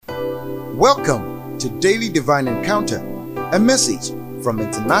Welcome to Daily Divine Encounter, a message from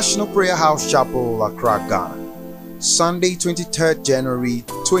International Prayer House Chapel, Accra, Ghana. Sunday, 23rd January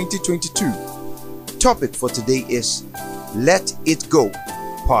 2022. Topic for today is Let It Go,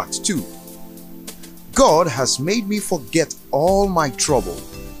 Part 2. God has made me forget all my trouble.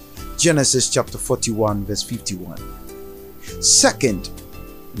 Genesis chapter 41 verse 51. Second,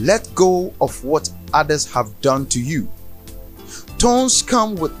 let go of what others have done to you. Thorns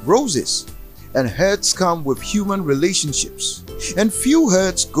come with roses, and hurts come with human relationships, and few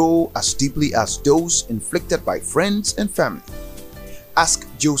hurts go as deeply as those inflicted by friends and family. Ask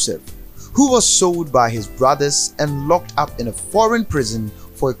Joseph, who was sold by his brothers and locked up in a foreign prison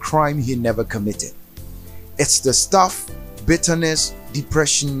for a crime he never committed. It's the stuff bitterness,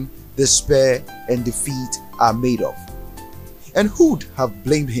 depression, despair, and defeat are made of. And who'd have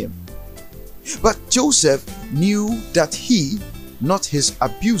blamed him? But Joseph knew that he, not his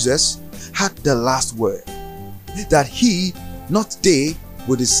abusers, had the last word. That he, not they,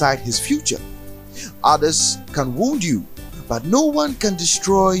 would decide his future. Others can wound you, but no one can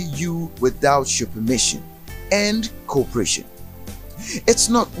destroy you without your permission and cooperation. It's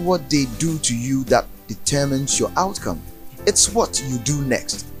not what they do to you that determines your outcome. It's what you do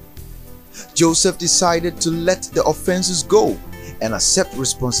next. Joseph decided to let the offenses go and accept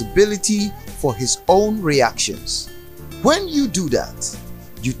responsibility for his own reactions. When you do that,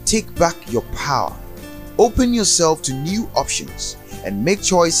 you take back your power, open yourself to new options, and make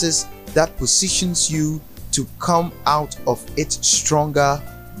choices that positions you to come out of it stronger,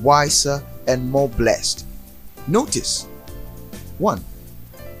 wiser, and more blessed. Notice 1.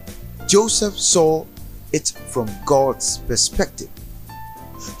 Joseph saw it from God's perspective.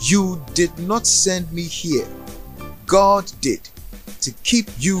 You did not send me here. God did, to keep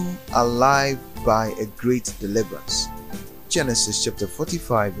you alive by a great deliverance. Genesis chapter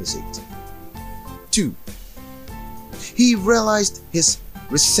 45 verse 8. 2. He realized his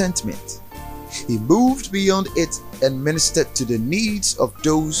resentment. He moved beyond it and ministered to the needs of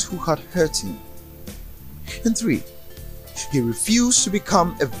those who had hurt him. And 3. He refused to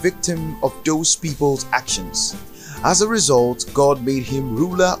become a victim of those people's actions. As a result, God made him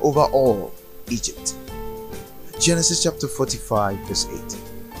ruler over all Egypt. Genesis chapter 45 verse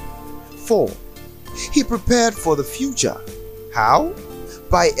 8. 4. He prepared for the future. How?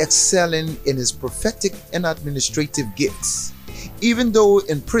 By excelling in his prophetic and administrative gifts, even though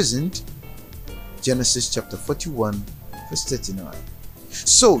imprisoned. Genesis chapter 41 verse 39.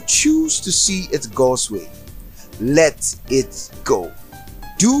 So choose to see it God's way. Let it go.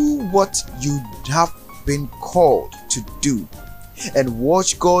 Do what you have been called to do, and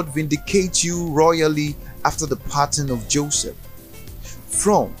watch God vindicate you royally after the pattern of Joseph.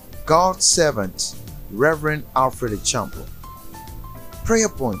 From God's servant, Rev Alfred Acheampong. Prayer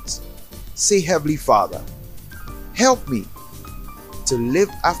point. Say, Heavenly Father, help me to live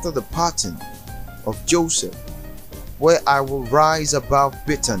after the pattern of Joseph, where I will rise above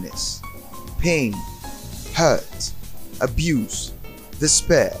bitterness, pain, hurt, abuse,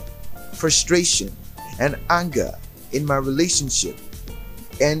 despair, frustration, and anger in my relationship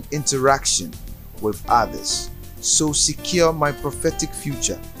and interaction with others, so secure my prophetic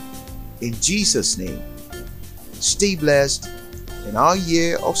future. In Jesus' name, stay blessed in our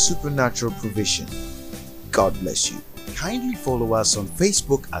year of supernatural provision. God bless you. Kindly follow us on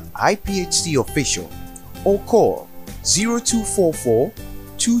Facebook at IPHC Official or call 0244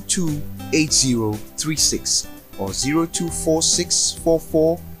 228036 or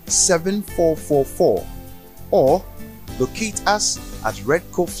 024644 7444, or locate us at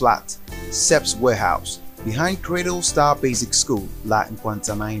Redco Flat, Seps Warehouse, behind Cradle Star Basic School, La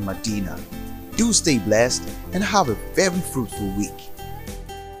Nkwantanain, Medina. Do stay blessed and have a very fruitful week.